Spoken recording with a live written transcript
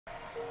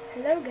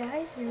Hello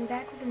guys, I'm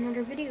back with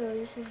another video.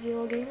 This is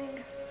Yellow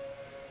Gaming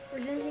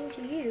presenting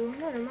to you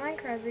another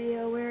Minecraft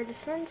video where the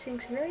sun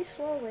sinks very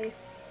slowly.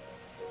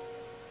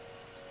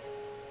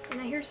 And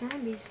I hear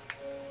zombies.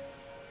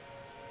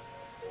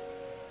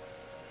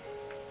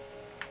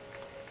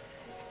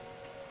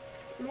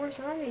 More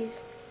zombies.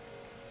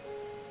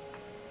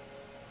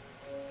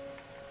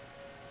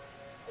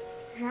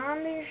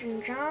 Zombies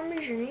and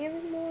zombies and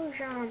even more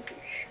zombies.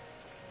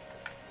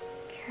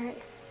 Okay.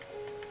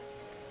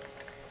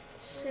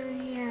 So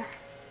yeah,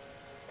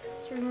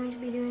 that's what we're going to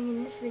be doing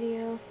in this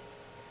video.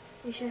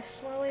 Is just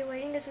slowly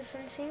waiting as the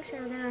sun sinks,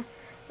 and we're gonna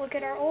look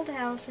at our old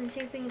house and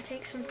see if we can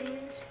take some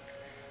things.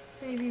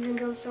 Maybe even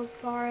go so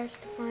far as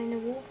to find a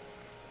wolf.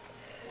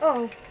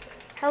 Oh,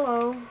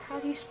 hello. How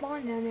do you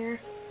spawn down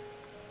there?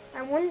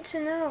 I wanted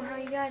to know how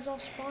you guys all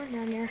spawn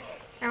down there.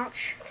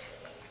 Ouch.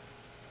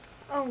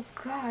 Oh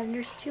god,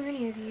 there's too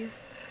many of you.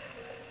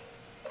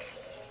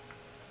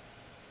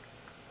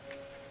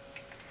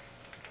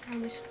 I'm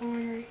gonna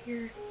spawn right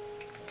here.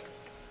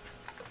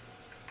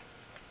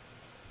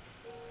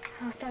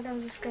 Oh, I thought that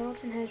was a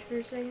skeleton head for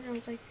a second. I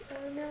was like,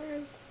 oh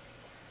no.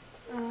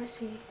 Oh, I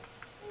see.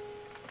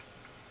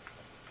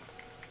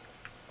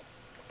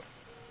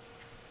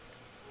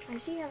 I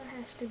see how it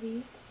has to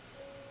be.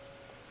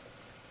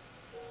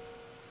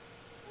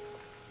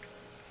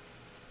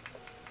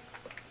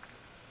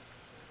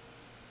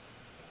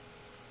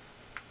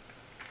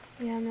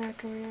 Yeah, I'm not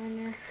going on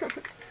there.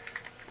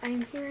 I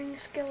am hearing a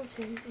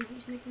skeleton, and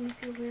he's making me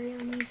feel very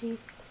uneasy.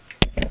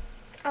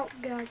 Oh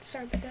god,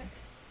 sorry about that.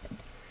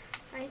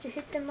 I had to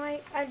hit the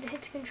mic. I had to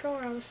hit the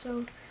controller. I was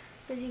so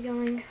busy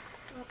going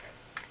up.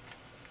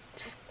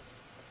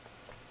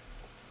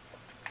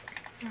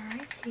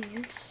 Alright, see,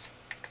 let's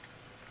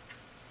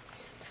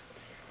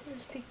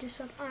pick this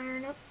up,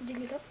 iron up, dig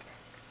it up.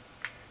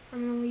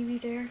 I'm gonna leave you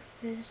there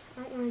because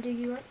I don't want to dig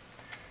you up.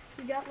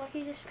 We got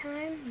lucky this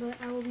time, but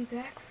I will be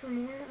back for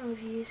more of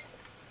these.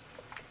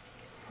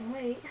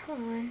 Wait, hold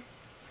on.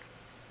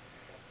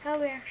 How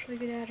do we actually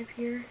get out of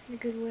here the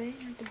good way,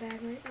 not the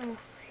bad way? Oh,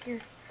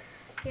 here.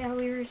 Yeah,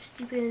 we were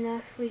stupid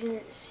enough. We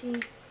didn't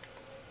see.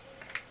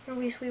 At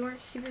least we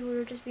weren't stupid. We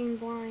were just being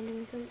blind, and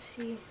we couldn't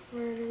see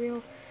where the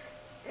real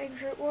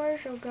exit was.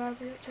 Oh god,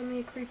 please don't tell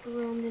me a creeper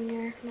roamed in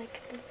there.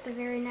 Like the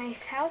very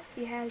nice house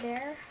you have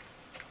there.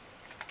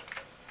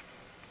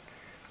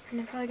 And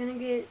I'm probably gonna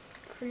get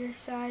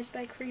criticized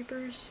by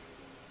creepers.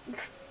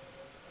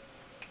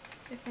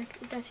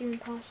 if that's even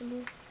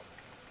possible.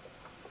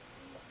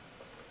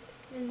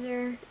 Is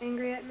they're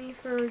angry at me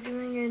for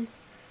doing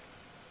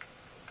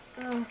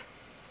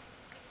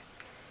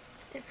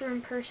for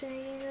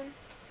impersonating them?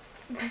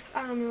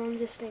 I don't know, I'm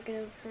just thinking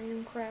of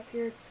random crap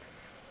here.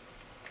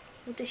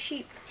 With the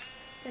sheep.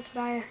 That's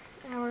by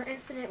our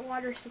infinite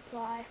water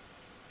supply.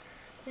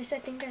 At least I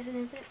think that's an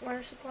infinite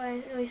water supply.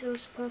 At least it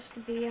was supposed to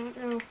be. I don't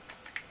know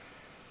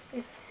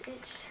if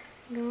it's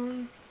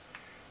going.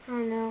 I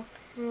don't know.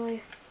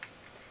 Really.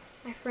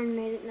 My friend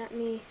made it, not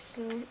me.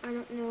 So I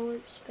don't know what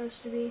it's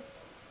supposed to be.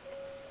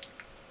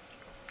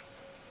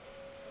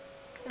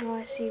 Oh,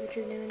 I see what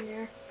you're doing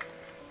there.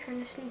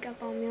 Trying to sneak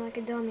up on me like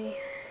a dummy.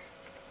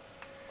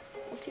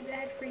 Well, too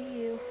bad for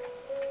you.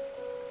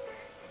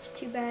 It's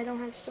too bad I don't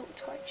have Silk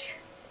Touch.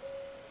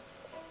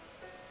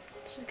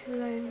 It's because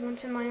I want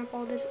to mine up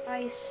all this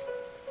ice.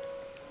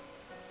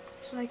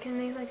 So I can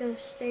make like a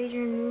stage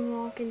and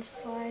moonwalk and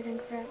slide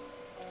and crap.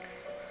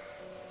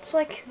 It's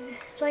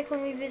like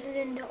when we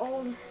visited the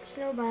old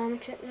snow biome,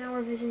 except now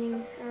we're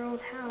visiting our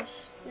old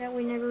house that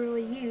we never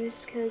really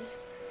used because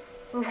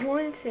for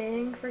one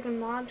thing, freaking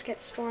mobs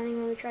kept spawning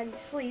when we tried to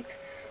sleep,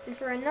 and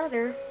for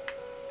another,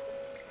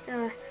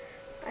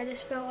 I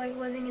just felt like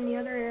living in the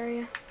other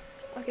area.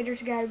 Okay,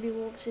 there's gotta be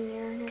wolves in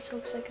there, and this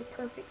looks like a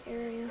perfect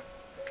area.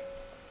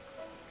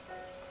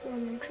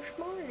 Just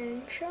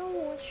morning,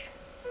 so let's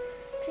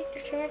take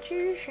the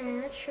chances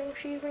and let's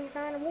see if we can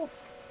find a wolf.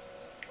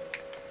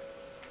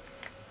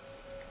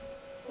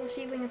 We'll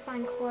see if we can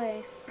find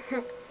clay.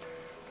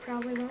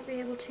 Probably won't be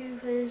able to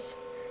because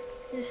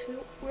this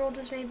world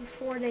was made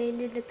before they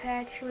did the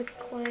patch with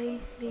clay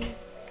being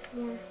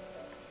more.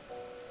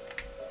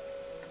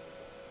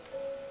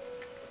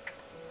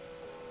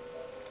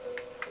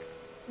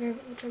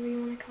 Whatever you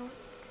want to call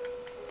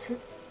it.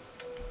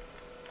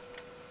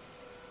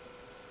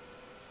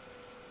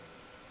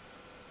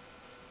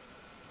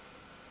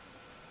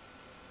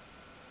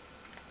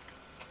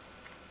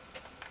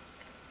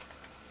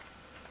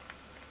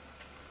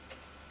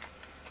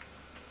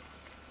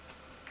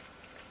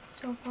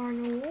 So far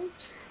no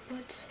wolves, but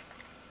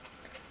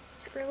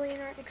it's early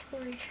in our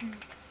exploration,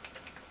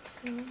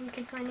 so we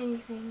can find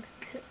anything.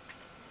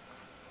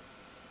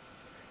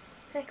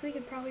 Heck, we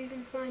could probably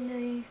even find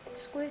a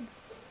squid.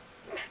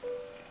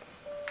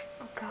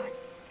 Oh god.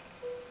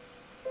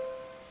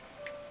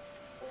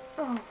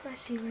 Oh, I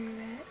see where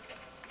you're at.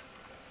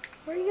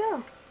 Where'd you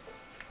go?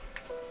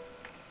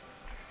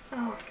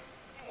 Oh.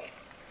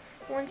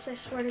 Once, I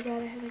swear to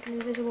god, I had like an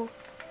invisible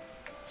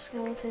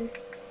skeleton.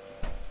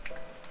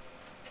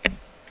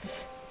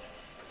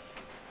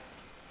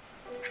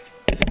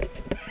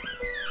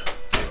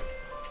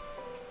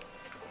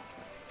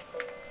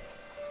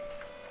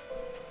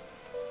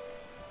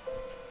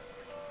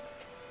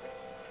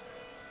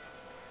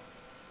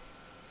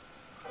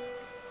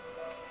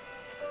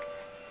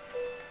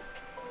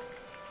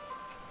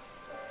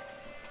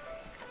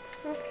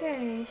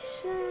 Okay,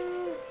 so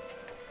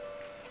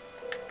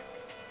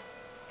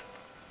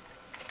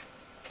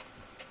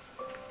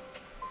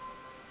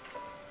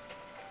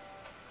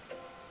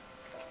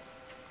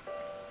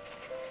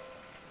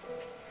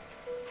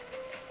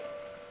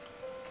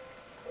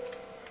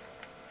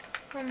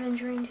I'm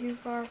venturing too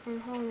far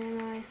from home, am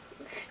I?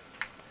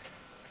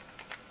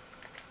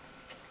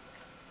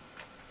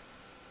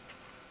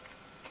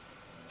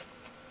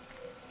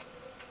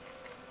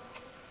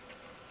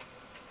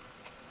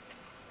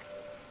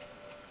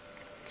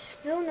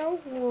 Still no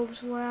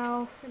wolves.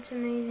 Wow, that's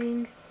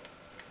amazing.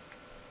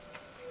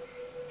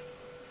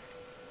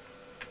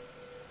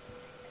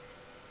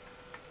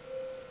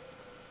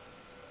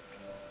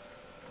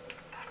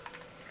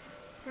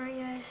 Alright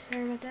guys,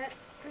 sorry about that.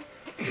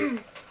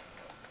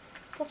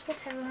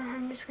 Whatever,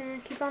 I'm just gonna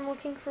keep on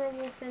looking for a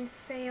wolf and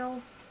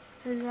fail,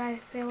 because I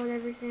failed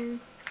everything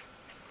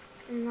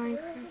in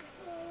Minecraft.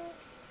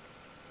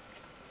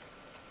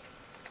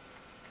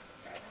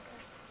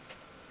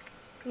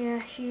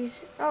 Yeah,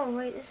 she's... Oh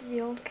wait, this is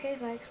the old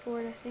cave I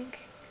explored, I think.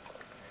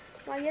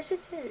 Why yes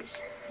it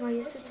is. Why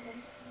yes it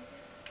is.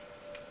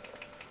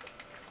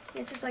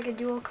 It's just like a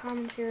dual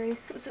commentary.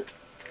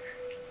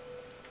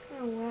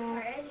 Oh wow.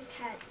 I just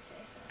had to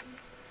say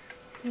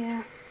something.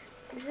 Yeah.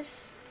 Is this...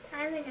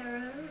 I'm in a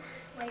room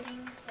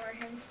waiting for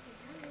him to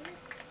be done.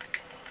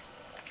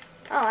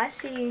 Oh, I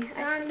see.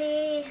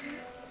 Zombie!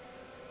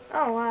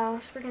 Oh wow,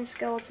 this freaking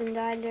skeleton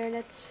died there.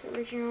 That's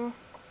original.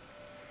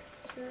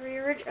 It's very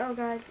original. Oh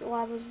god, the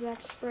lava's about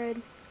to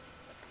spread.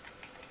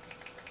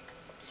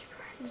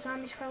 The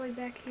zombie's probably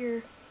back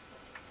here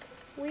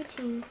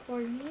waiting for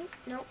me.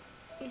 Nope,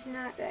 he's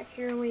not back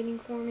here waiting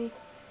for me.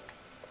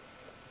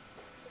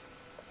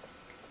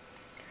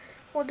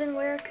 Well then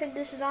where could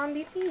this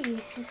zombie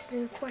be? Is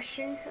the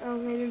question. Oh,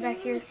 maybe back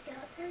here.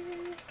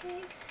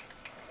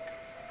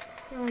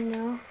 Oh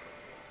no.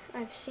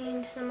 I've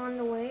seen some on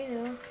the way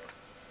though.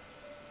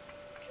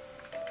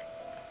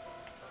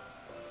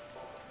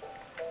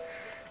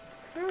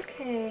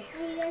 Okay.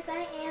 Hey guys,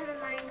 I am a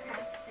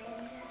Minecraft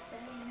fan, just so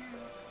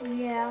you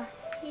know. Yeah.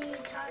 He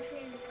taught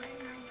me to play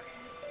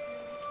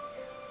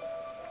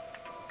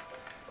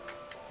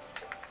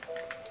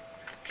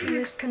Minecraft. She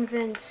was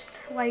convinced,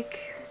 like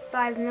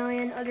 5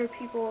 million other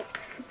people.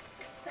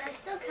 But I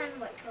still kind of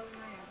like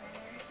Pokemon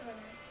better, sort of.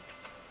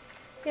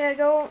 Yeah,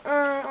 go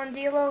on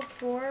Diablo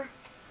 4.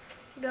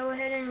 Go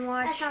ahead and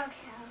watch. That's all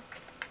cow.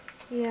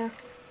 Yeah,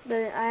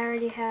 but I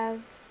already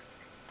have.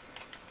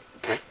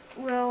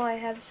 Well, I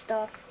have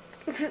stuff.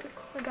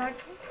 Oh god.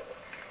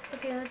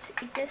 Okay, let's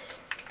eat this.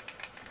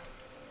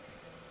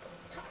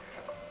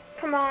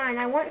 Come on,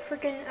 I want a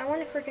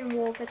freaking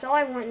wolf. That's all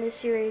I want in this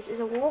series is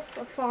a wolf,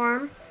 a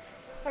farm,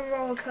 a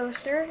roller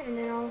coaster, and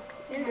then I'll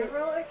end it. A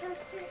roller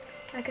coaster?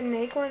 I can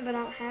make one, but I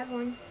don't have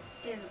one.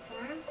 Do you have a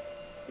farm?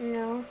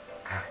 No.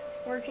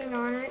 Working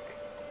on it.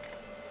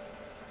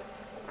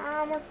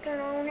 I'm working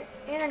on it,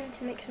 and I need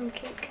to make some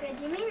cake. Okay,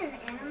 do you mean an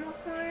animal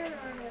farm or a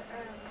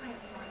plant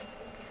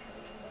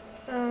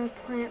farm?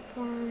 Plant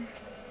farm.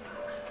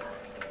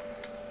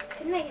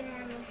 Could make an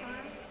animal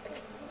farm.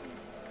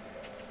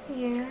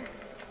 Yeah.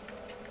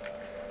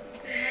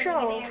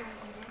 So,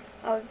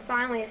 oh,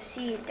 finally a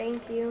seed.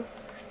 Thank you.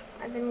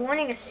 I've been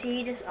wanting a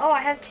seed. Oh,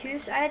 I had two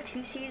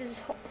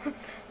seeds.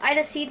 I had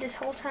a seed this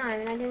whole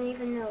time, and I didn't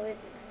even know it.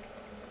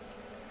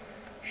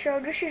 So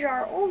this is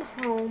our old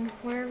home,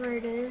 wherever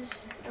it is.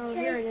 Oh,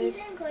 here it is.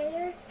 Can I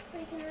later?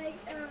 We can make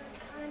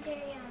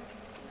commentary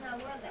on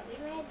the world that we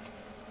made.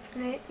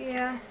 Right,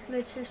 yeah, but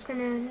it's just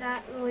gonna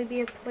not really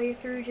be a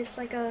playthrough, just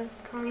like a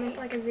comment,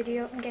 like a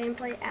video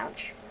gameplay.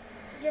 Ouch.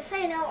 Just so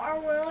you know, our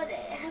world, it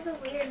has a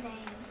weird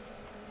name.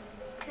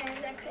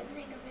 Because I couldn't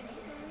think of any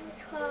name.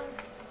 It's called,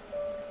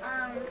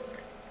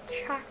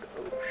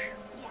 Chacos.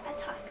 yeah,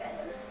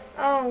 tacos.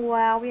 Oh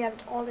wow, we have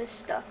all this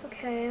stuff.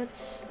 Okay,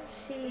 let's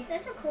see.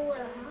 That's a cool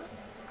little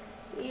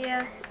house.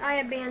 Yeah, I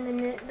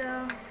abandoned it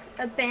though.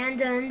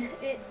 Abandoned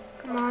it.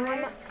 Come on, why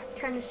am I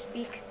trying to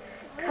speak?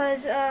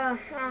 Cause I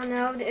don't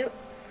know.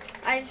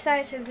 I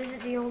decided to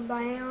visit the old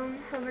biome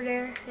over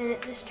there, and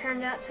it just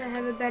turned out to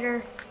have a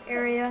better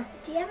area.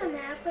 Do you have a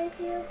map with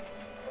you?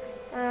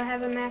 I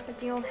have a map at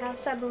the old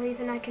house, I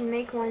believe, and I can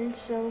make one.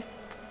 So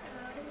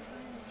I just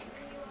wanted to see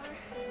where you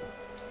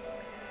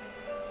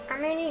are.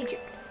 I'm in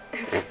Egypt.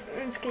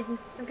 I'm just kidding.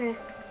 Okay.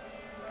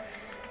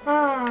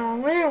 Ah,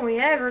 when are we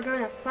ever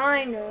gonna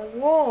find a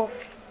wolf?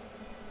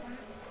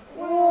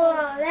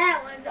 Whoa,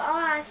 that was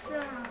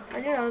awesome. I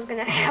knew that was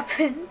gonna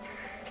happen.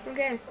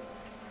 Okay.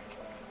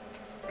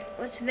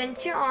 Let's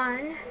venture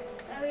on.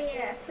 Oh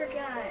yeah, I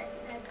forgot.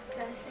 That's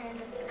the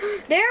sand.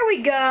 There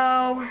we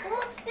go.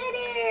 Wolf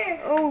City!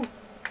 Oh.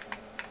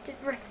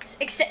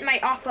 Accept my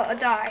offer or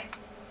die.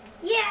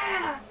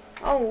 Yeah!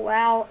 Oh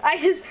wow. I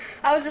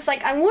was just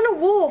like, I want a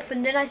wolf,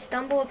 and then I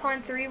stumble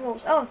upon 3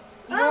 wolves. Oh.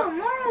 More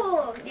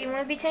wolves! Do you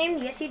want to be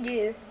tamed? Yes, you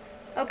do.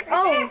 Okay.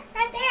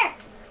 Right there!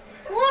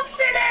 Wolf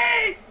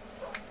City!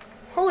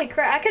 Holy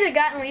crap! I could have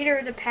gotten leader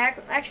of the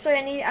pack.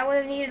 Actually, I would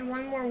have needed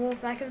one more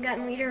wolf. I could have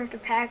gotten leader of the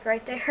pack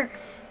right there.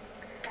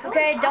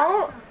 Okay,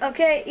 don't.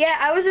 Okay, yeah,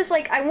 I was just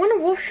like, I want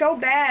a wolf so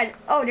bad.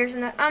 Oh, there's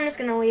another. I'm just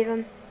gonna leave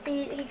him.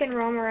 He can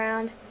roam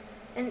around,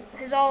 and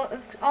all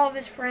of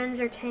his friends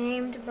are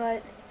tamed,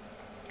 but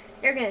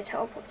they're gonna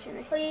teleport to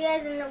me. Well, you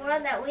guys, in the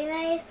world that we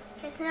made,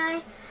 Case and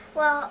I,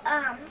 well,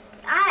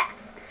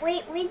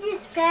 we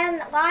just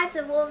found lots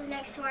of wolves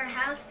next to our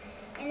house,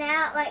 and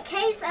now, like,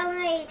 Case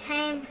only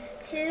tamed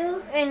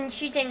 2. And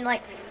she tamed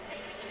like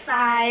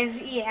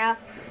 5. Yeah,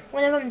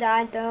 one of them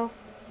died though.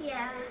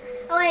 Yeah,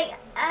 like,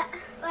 I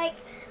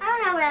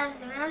don't know what I was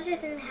doing. I was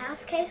just in the house.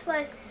 Case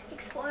was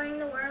exploring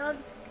the world.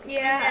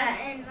 Yeah.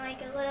 In like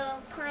a little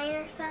plane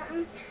or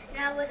something,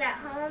 and I was at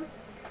home.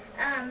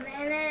 And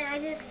then I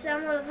just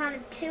stumbled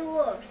upon 2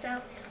 wolves.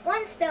 So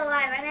one's still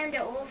alive. I named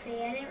it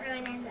Wolfie. I didn't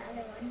really name the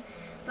other one.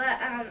 But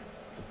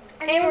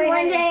and then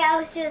one day I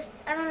was just,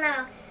 I don't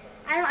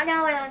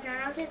know what I was doing.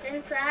 I was just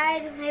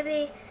inside,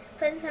 maybe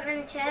putting something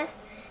in the chest.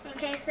 And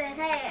Case said,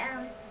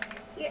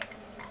 "Hey,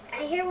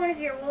 I hear one of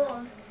your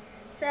wolves."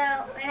 So,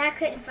 and I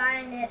couldn't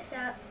find it. So,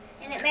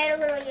 and it made a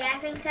little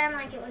yapping sound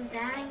like it was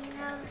dying, you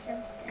know.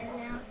 So, and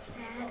now it's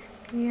sad.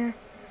 Yeah.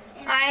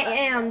 And I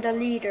am the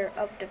leader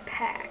of the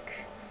pack.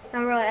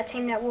 No, really, I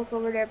tamed that wolf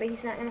over there, but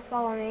he's not gonna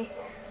follow me.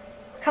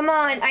 Come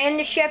on, I am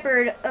the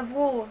shepherd of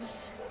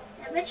wolves.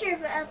 I bet you're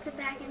about to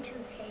back into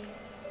a cave.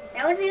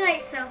 That would be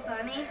like so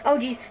funny. Oh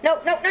jeez, no.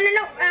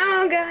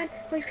 Oh god,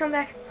 please come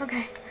back.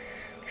 Okay.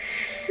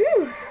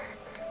 Phew.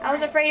 I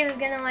was afraid it was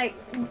gonna like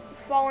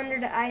fall under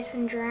the ice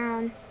and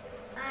drown.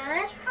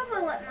 That's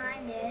probably what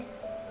mine did.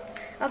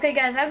 Okay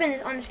guys, I've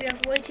been on this video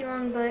for way too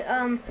long, but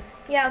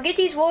yeah, I'll get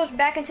these wolves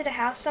back into the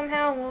house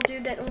somehow, and we'll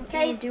do that.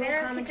 We'll do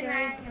a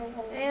commentary.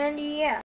 And yeah.